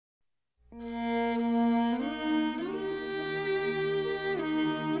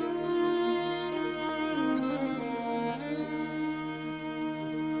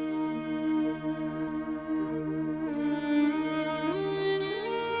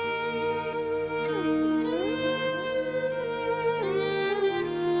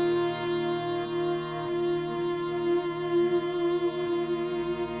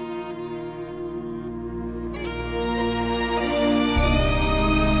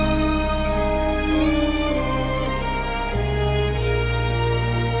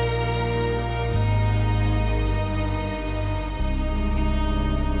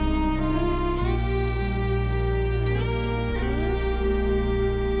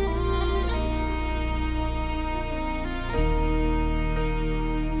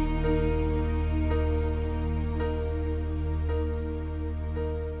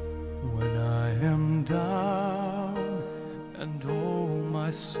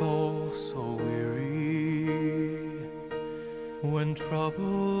When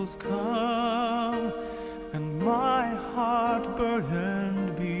troubles come and my heart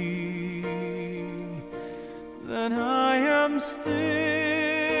burdened be, then I am still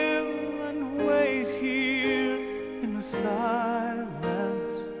and wait here in the silence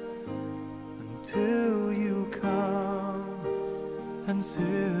until you come and sit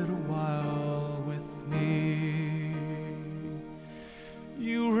a while with me.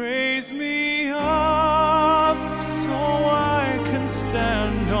 You raise me up so I can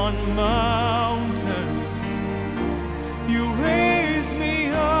stand on mountains. You raise me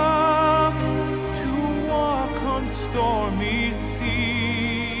up to walk on stormy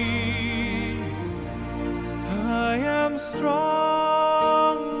seas. I am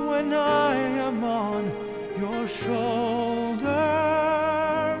strong when I am on your shoulders.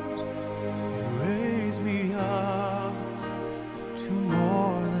 You raise me up to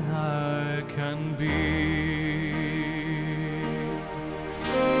more than I can be.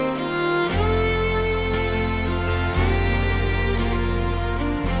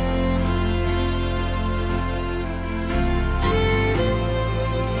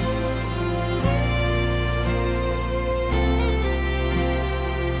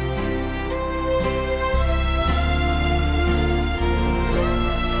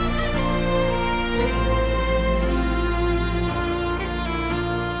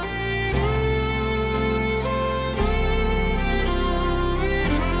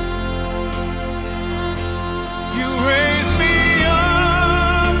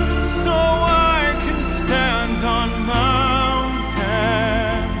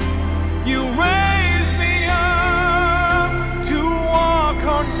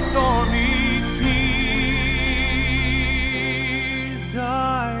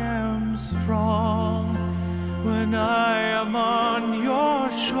 When I am on your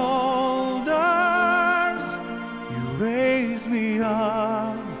shoulders, you raise me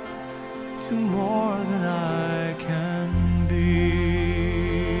up to more than I can be.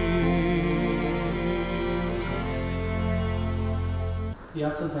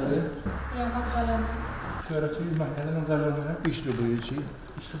 Ja Cezary. Ja Magdalena. Biorę Ci Magdalena za żonę. I ślubuję Ci.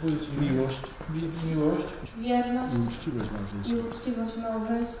 I ślubuję Ci miłość. Miłość. Wierność. I uczciwość małżeńską. I uczciwość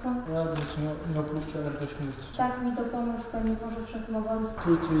małżeńską. Radzę Ci nie opuszczę aż do śmierci. Tak mi dopomóż, Panie Boże Wszechmogący.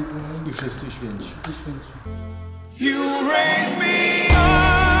 Trójcy i Trójcy. I wszyscy święci. Wszyscy święci. You raise me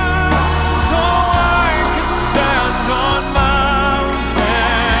up so I can stand on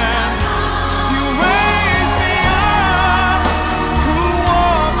mountains. You raise me up to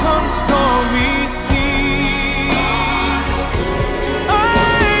walk on stormy seas. I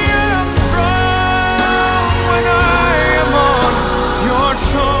am strong when I am on your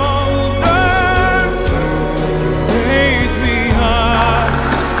shoulders. Raise me up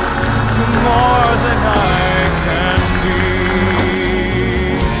to more than I can be.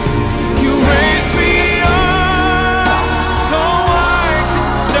 You raise me up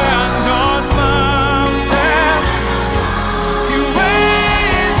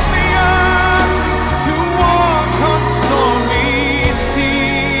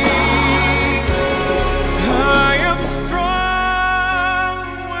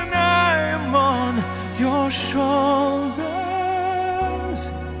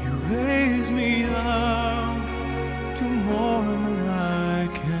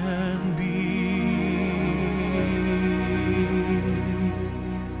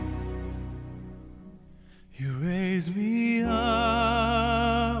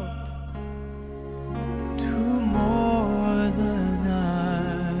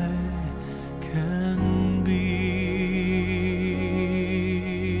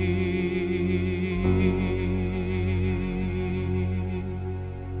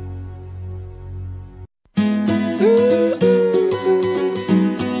We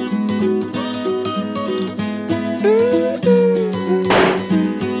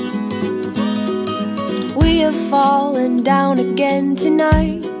have fallen down again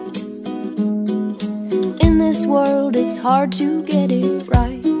tonight. In this world it's hard to get it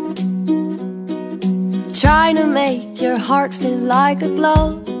right. Trying to make your heart feel like a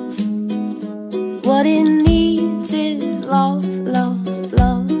glove. What it needs is love, love,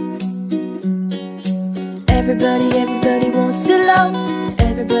 love. Everybody, everybody wants to love.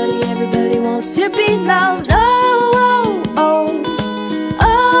 Everybody, everybody wants to be loved. Oh, oh, oh,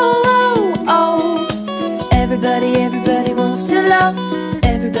 oh, oh, oh. Everybody, everybody wants to love.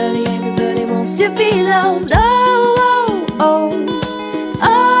 Everybody, everybody wants to be loved. Oh, oh, oh,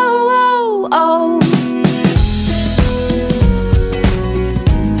 oh, oh, oh.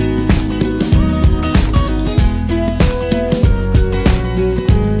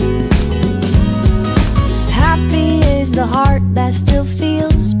 The heart that still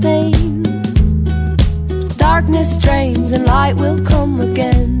feels pain. Darkness drains and light will come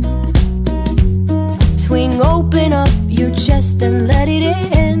again. Swing open up your chest and let it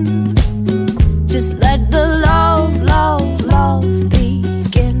in. Just let the love, love, love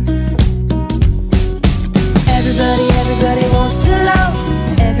begin. Everybody, everybody wants to love.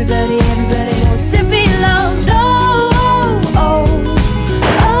 Everybody, everybody wants to be loved. Oh, oh,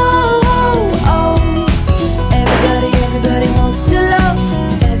 oh. Everybody wants to love.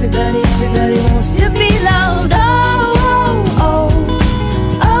 Everybody, everybody wants to be loved. Oh, oh,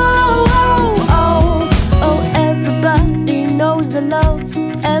 oh, oh, oh, oh, oh. Everybody knows the love.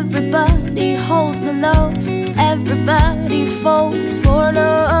 Everybody holds the love. Everybody falls for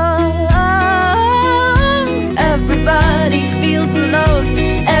love. Everybody feels the love.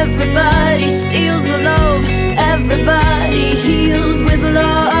 Everybody steals the love. Everybody heals with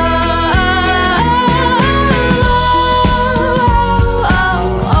love.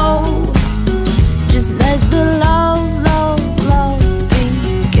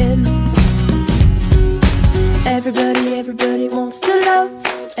 Everybody, everybody wants to love.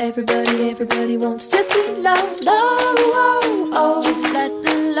 Everybody, everybody wants to be loved. Oh, oh, oh. Just let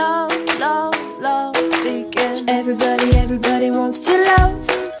the love, love, love begin. Everybody, everybody wants to love.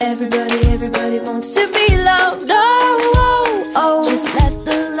 Everybody, everybody wants to be loved. Oh, oh.